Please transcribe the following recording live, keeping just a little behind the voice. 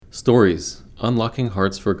Stories: Unlocking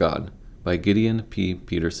Hearts for God by Gideon P.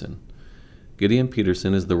 Peterson. Gideon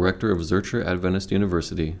Peterson is the rector of Zurcher Adventist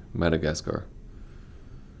University, Madagascar.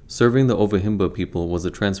 Serving the Ovahimba people was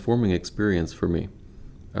a transforming experience for me.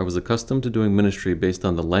 I was accustomed to doing ministry based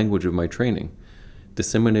on the language of my training,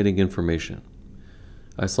 disseminating information.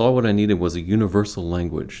 I saw what I needed was a universal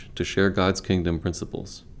language to share God's kingdom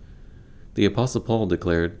principles. The Apostle Paul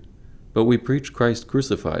declared, "But we preach Christ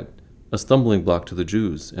crucified, a stumbling block to the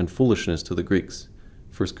Jews and foolishness to the Greeks."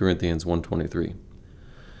 1 Corinthians 1:23.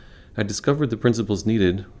 I discovered the principles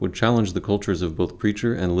needed would challenge the cultures of both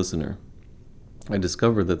preacher and listener. I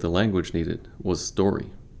discovered that the language needed was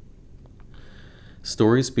story.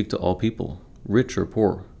 Stories speak to all people, rich or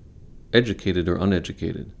poor, educated or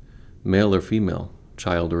uneducated, male or female,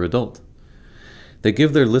 child or adult. They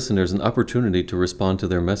give their listeners an opportunity to respond to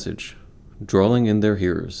their message. Drawing in their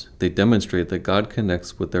hearers, they demonstrate that God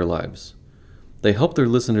connects with their lives. They help their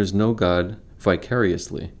listeners know God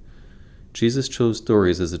vicariously. Jesus chose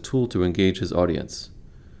stories as a tool to engage his audience.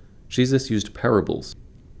 Jesus used parables.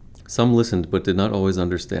 Some listened but did not always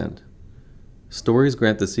understand. Stories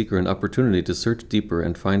grant the seeker an opportunity to search deeper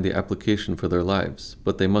and find the application for their lives,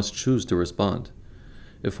 but they must choose to respond.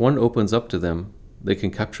 If one opens up to them, they can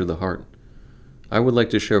capture the heart. I would like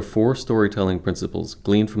to share 4 storytelling principles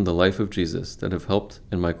gleaned from the life of Jesus that have helped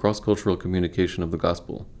in my cross-cultural communication of the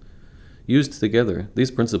gospel. Used together,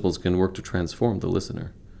 these principles can work to transform the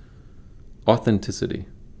listener. Authenticity.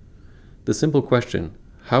 The simple question,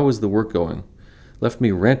 "How is the work going?" left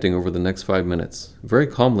me ranting over the next 5 minutes. Very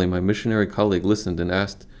calmly, my missionary colleague listened and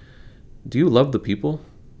asked, "Do you love the people?"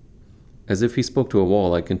 As if he spoke to a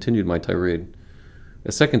wall, I continued my tirade.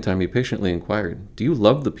 A second time, he patiently inquired, "Do you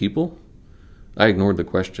love the people?" I ignored the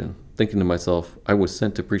question, thinking to myself, I was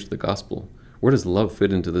sent to preach the gospel. Where does love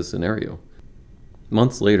fit into this scenario?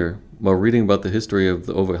 Months later, while reading about the history of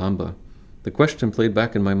the Ovahimba, the question played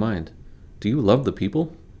back in my mind, "Do you love the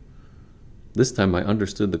people?" This time I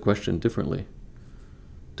understood the question differently.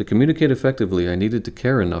 To communicate effectively, I needed to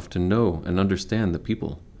care enough to know and understand the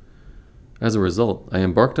people. As a result, I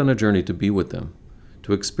embarked on a journey to be with them,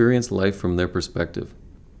 to experience life from their perspective.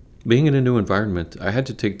 Being in a new environment, I had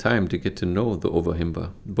to take time to get to know the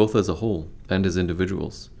Ovahimba, both as a whole and as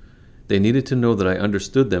individuals. They needed to know that I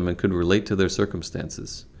understood them and could relate to their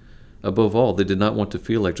circumstances. Above all, they did not want to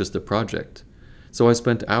feel like just a project. So I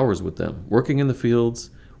spent hours with them, working in the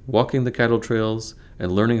fields, walking the cattle trails,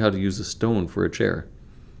 and learning how to use a stone for a chair.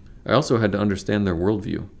 I also had to understand their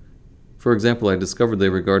worldview. For example, I discovered they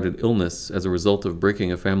regarded illness as a result of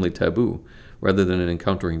breaking a family taboo rather than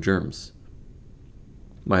encountering germs.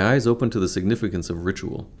 My eyes opened to the significance of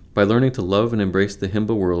ritual. By learning to love and embrace the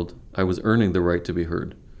Himba world, I was earning the right to be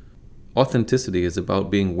heard. Authenticity is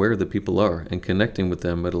about being where the people are and connecting with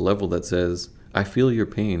them at a level that says, "I feel your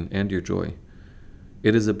pain and your joy."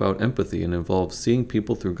 It is about empathy and involves seeing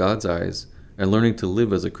people through God's eyes and learning to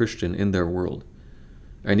live as a Christian in their world.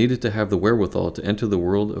 I needed to have the wherewithal to enter the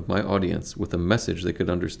world of my audience with a message they could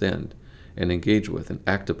understand and engage with and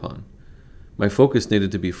act upon. My focus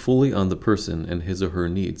needed to be fully on the person and his or her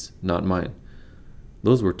needs, not mine.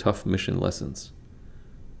 Those were tough mission lessons.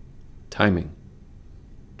 Timing.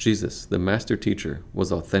 Jesus, the master teacher,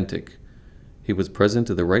 was authentic. He was present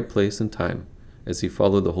at the right place and time as he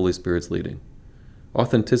followed the Holy Spirit's leading.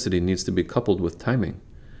 Authenticity needs to be coupled with timing.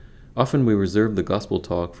 Often we reserve the gospel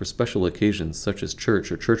talk for special occasions such as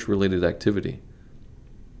church or church-related activity.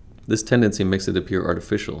 This tendency makes it appear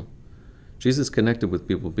artificial. Jesus connected with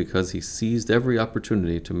people because he seized every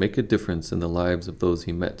opportunity to make a difference in the lives of those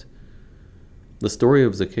he met. The story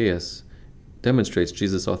of Zacchaeus demonstrates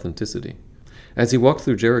Jesus' authenticity. As he walked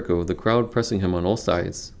through Jericho, the crowd pressing him on all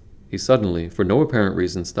sides, he suddenly, for no apparent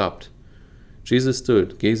reason, stopped. Jesus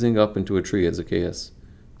stood, gazing up into a tree at Zacchaeus,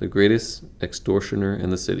 the greatest extortioner in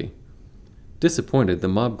the city. Disappointed, the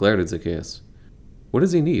mob glared at Zacchaeus. "What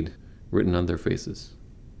does he need?" written on their faces.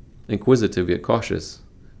 Inquisitive yet cautious,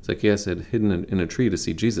 Zacchaeus had hidden in a tree to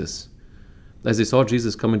see Jesus. As he saw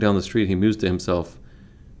Jesus coming down the street, he mused to himself,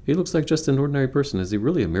 "He looks like just an ordinary person. Is he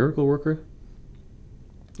really a miracle worker?"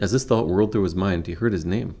 As this thought whirled through his mind, he heard his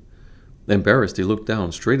name. Embarrassed, he looked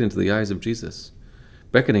down, straight into the eyes of Jesus.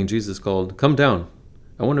 Beckoning, Jesus called, "Come down.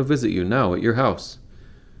 I want to visit you now at your house."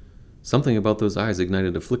 Something about those eyes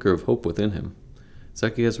ignited a flicker of hope within him.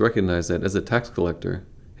 Zacchaeus recognized that as a tax collector,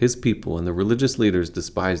 his people and the religious leaders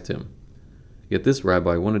despised him. Yet this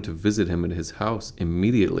rabbi wanted to visit him at his house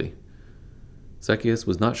immediately. Zacchaeus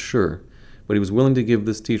was not sure, but he was willing to give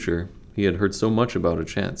this teacher he had heard so much about a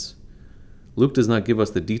chance. Luke does not give us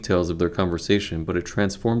the details of their conversation, but it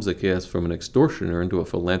transforms Zacchaeus from an extortioner into a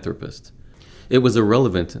philanthropist. It was a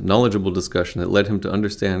relevant, knowledgeable discussion that led him to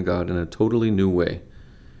understand God in a totally new way.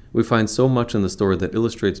 We find so much in the story that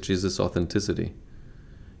illustrates Jesus' authenticity.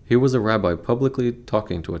 Here was a rabbi publicly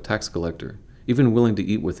talking to a tax collector, even willing to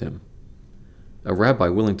eat with him. A rabbi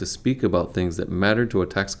willing to speak about things that mattered to a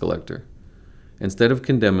tax collector. Instead of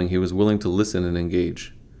condemning, he was willing to listen and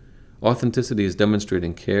engage. Authenticity is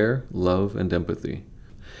demonstrating care, love, and empathy.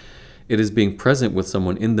 It is being present with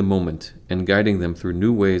someone in the moment and guiding them through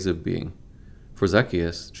new ways of being. For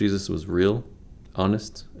Zacchaeus, Jesus was real,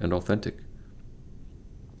 honest, and authentic.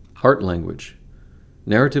 Heart language.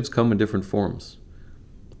 Narratives come in different forms.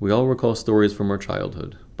 We all recall stories from our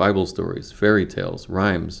childhood, Bible stories, fairy tales,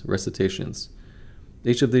 rhymes, recitations.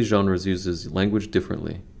 Each of these genres uses language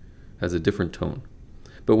differently, has a different tone.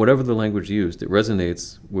 But whatever the language used, it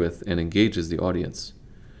resonates with and engages the audience.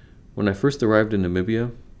 When I first arrived in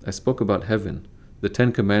Namibia, I spoke about heaven, the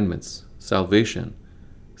 10 Commandments, salvation,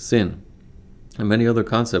 sin, and many other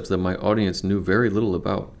concepts that my audience knew very little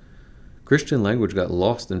about. Christian language got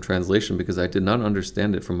lost in translation because I did not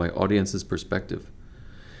understand it from my audience's perspective.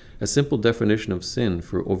 A simple definition of sin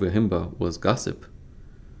for Ovehimba was gossip.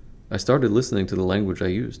 I started listening to the language I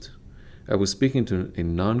used. I was speaking to a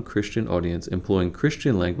non-Christian audience employing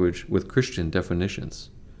Christian language with Christian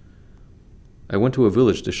definitions. I went to a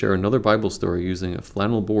village to share another Bible story using a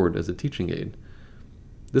flannel board as a teaching aid.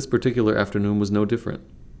 This particular afternoon was no different.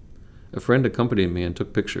 A friend accompanied me and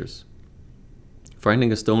took pictures.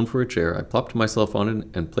 Finding a stone for a chair, I plopped myself on it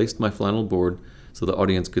and placed my flannel board so the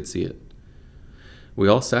audience could see it. We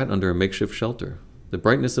all sat under a makeshift shelter. The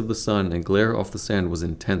brightness of the sun and glare off the sand was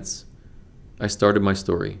intense. I started my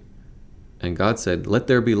story, and God said, "Let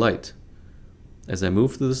there be light." As I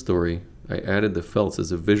moved through the story, I added the felt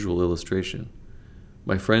as a visual illustration.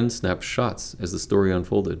 My friend snapped shots as the story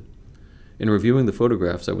unfolded. In reviewing the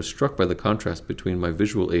photographs, I was struck by the contrast between my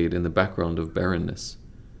visual aid and the background of barrenness.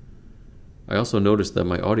 I also noticed that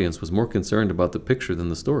my audience was more concerned about the picture than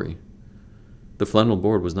the story. The flannel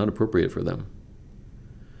board was not appropriate for them.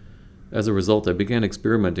 As a result, I began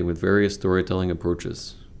experimenting with various storytelling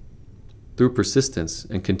approaches. Through persistence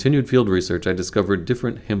and continued field research, I discovered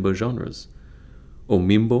different Himba genres: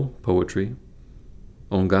 Omimbo, poetry;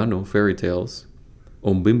 Ongano, fairy tales;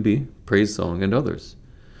 Ombimbi, praise song, and others.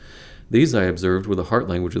 These I observed were the heart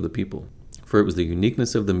language of the people, for it was the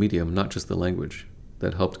uniqueness of the medium, not just the language,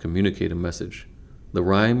 that helped communicate a message. The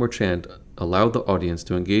rhyme or chant allowed the audience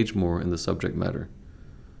to engage more in the subject matter.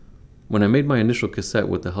 When I made my initial cassette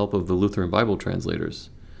with the help of the Lutheran Bible translators,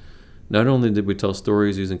 not only did we tell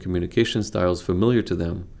stories using communication styles familiar to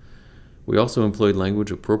them, we also employed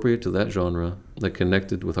language appropriate to that genre that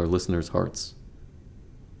connected with our listeners' hearts.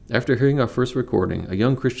 After hearing our first recording, a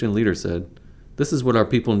young Christian leader said, "This is what our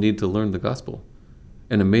people need to learn the gospel."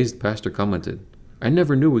 An amazed pastor commented, "I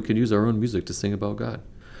never knew we could use our own music to sing about God."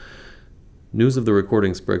 News of the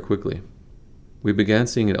recording spread quickly. We began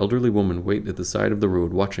seeing an elderly woman wait at the side of the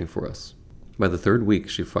road watching for us. By the third week,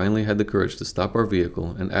 she finally had the courage to stop our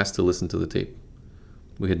vehicle and ask to listen to the tape.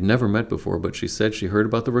 We had never met before, but she said she heard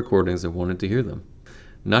about the recordings and wanted to hear them.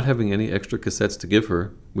 Not having any extra cassettes to give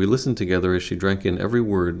her, we listened together as she drank in every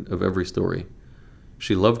word of every story.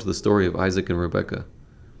 She loved the story of Isaac and Rebekah.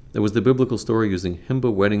 It was the biblical story using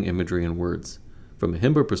Himba wedding imagery and words. From a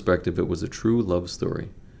Himba perspective, it was a true love story.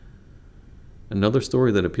 Another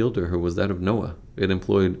story that appealed to her was that of Noah. It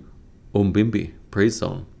employed Ombimbi, praise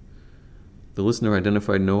song. The listener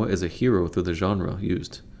identified Noah as a hero through the genre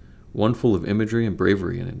used, one full of imagery and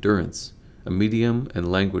bravery and endurance, a medium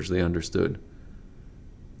and language they understood.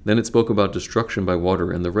 Then it spoke about destruction by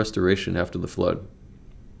water and the restoration after the flood.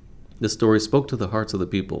 This story spoke to the hearts of the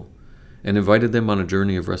people and invited them on a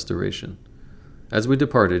journey of restoration. As we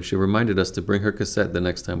departed, she reminded us to bring her cassette the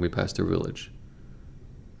next time we passed her village.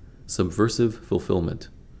 Subversive fulfillment.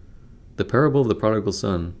 The parable of the prodigal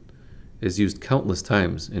son is used countless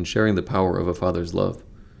times in sharing the power of a father's love.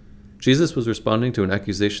 Jesus was responding to an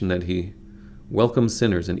accusation that he welcomes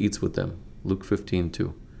sinners and eats with them, Luke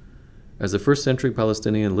 15:2. As a first-century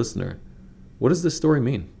Palestinian listener, what does this story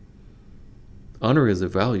mean? Honor is a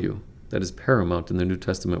value that is paramount in the New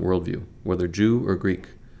Testament worldview, whether Jew or Greek.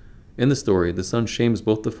 In the story, the son shames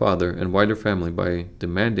both the father and wider family by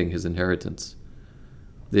demanding his inheritance.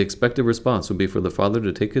 The expected response would be for the father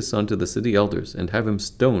to take his son to the city elders and have him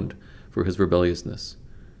stoned for his rebelliousness.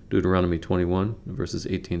 Deuteronomy 21, verses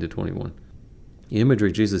 18 to 21. The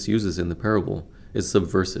imagery Jesus uses in the parable is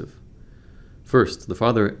subversive. First, the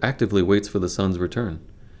father actively waits for the son's return.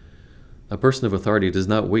 A person of authority does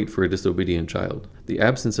not wait for a disobedient child. The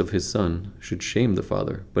absence of his son should shame the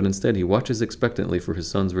father, but instead he watches expectantly for his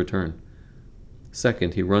son's return.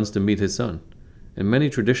 Second, he runs to meet his son. In many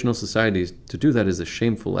traditional societies, to do that is a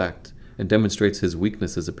shameful act and demonstrates his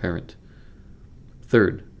weakness as a parent.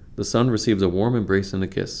 Third, the son receives a warm embrace and a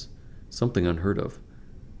kiss, something unheard of.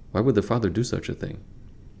 Why would the father do such a thing?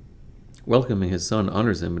 Welcoming his son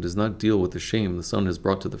honors him and does not deal with the shame the son has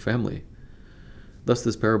brought to the family. Thus,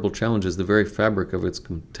 this parable challenges the very fabric of its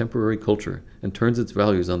contemporary culture and turns its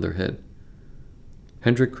values on their head.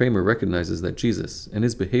 Hendrik Kramer recognizes that Jesus, and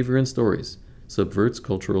his behavior and stories, subverts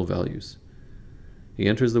cultural values. He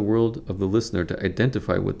enters the world of the listener to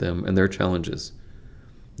identify with them and their challenges.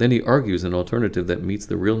 Then he argues an alternative that meets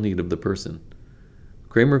the real need of the person.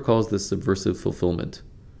 Kramer calls this subversive fulfillment.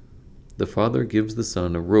 The father gives the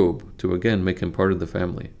son a robe to again make him part of the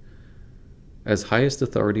family. As highest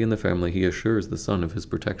authority in the family, he assures the son of his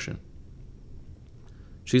protection.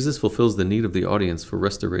 Jesus fulfills the need of the audience for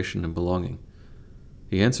restoration and belonging.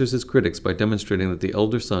 He answers his critics by demonstrating that the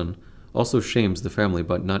elder son also shames the family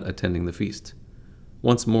by not attending the feast.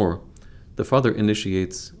 Once more, the father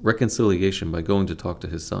initiates reconciliation by going to talk to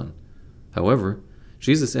his son. However,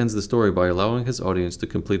 Jesus ends the story by allowing his audience to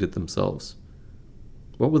complete it themselves.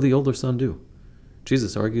 What will the older son do?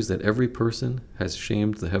 Jesus argues that every person has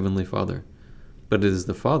shamed the Heavenly Father, but it is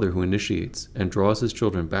the Father who initiates and draws his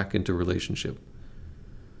children back into relationship.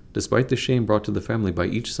 Despite the shame brought to the family by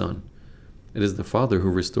each son, it is the Father who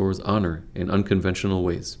restores honor in unconventional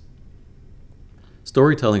ways.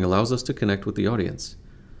 Storytelling allows us to connect with the audience,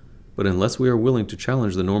 but unless we are willing to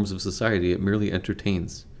challenge the norms of society, it merely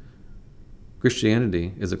entertains.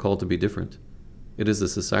 Christianity is a call to be different. It is a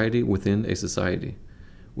society within a society.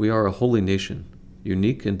 We are a holy nation,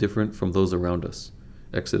 unique and different from those around us.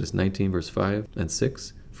 Exodus 19, verse 5 and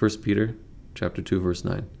 6, 1 Peter chapter 2, verse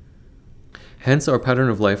 9. Hence, our pattern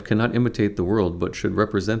of life cannot imitate the world, but should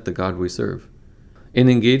represent the God we serve. In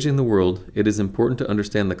engaging the world, it is important to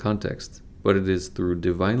understand the context, but it is through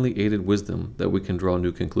divinely aided wisdom that we can draw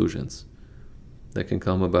new conclusions. That can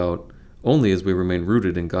come about only as we remain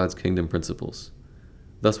rooted in God's kingdom principles.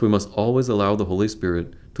 Thus, we must always allow the Holy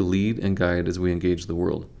Spirit to lead and guide as we engage the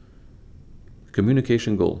world.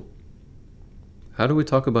 Communication goal. How do we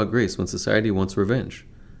talk about grace when society wants revenge?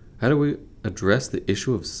 How do we address the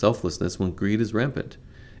issue of selflessness when greed is rampant?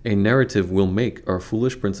 A narrative will make our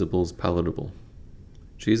foolish principles palatable.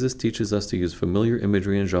 Jesus teaches us to use familiar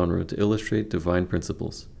imagery and genre to illustrate divine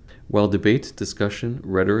principles. While debate, discussion,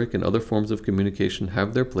 rhetoric, and other forms of communication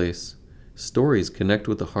have their place, stories connect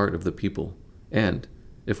with the heart of the people and,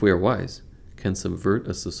 if we are wise, can subvert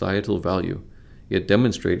a societal value, yet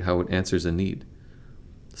demonstrate how it answers a need.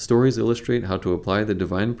 Stories illustrate how to apply the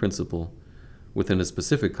divine principle within a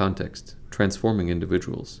specific context, transforming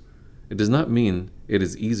individuals. It does not mean it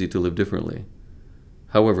is easy to live differently.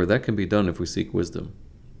 However, that can be done if we seek wisdom.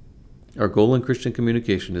 Our goal in Christian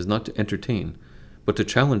communication is not to entertain, but to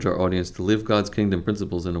challenge our audience to live God's kingdom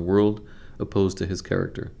principles in a world opposed to his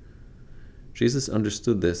character. Jesus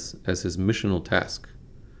understood this as his missional task.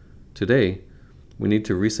 Today, we need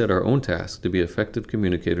to reset our own task to be effective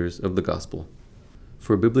communicators of the gospel.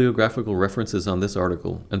 For bibliographical references on this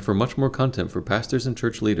article, and for much more content for pastors and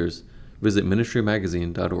church leaders, visit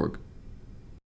ministrymagazine.org.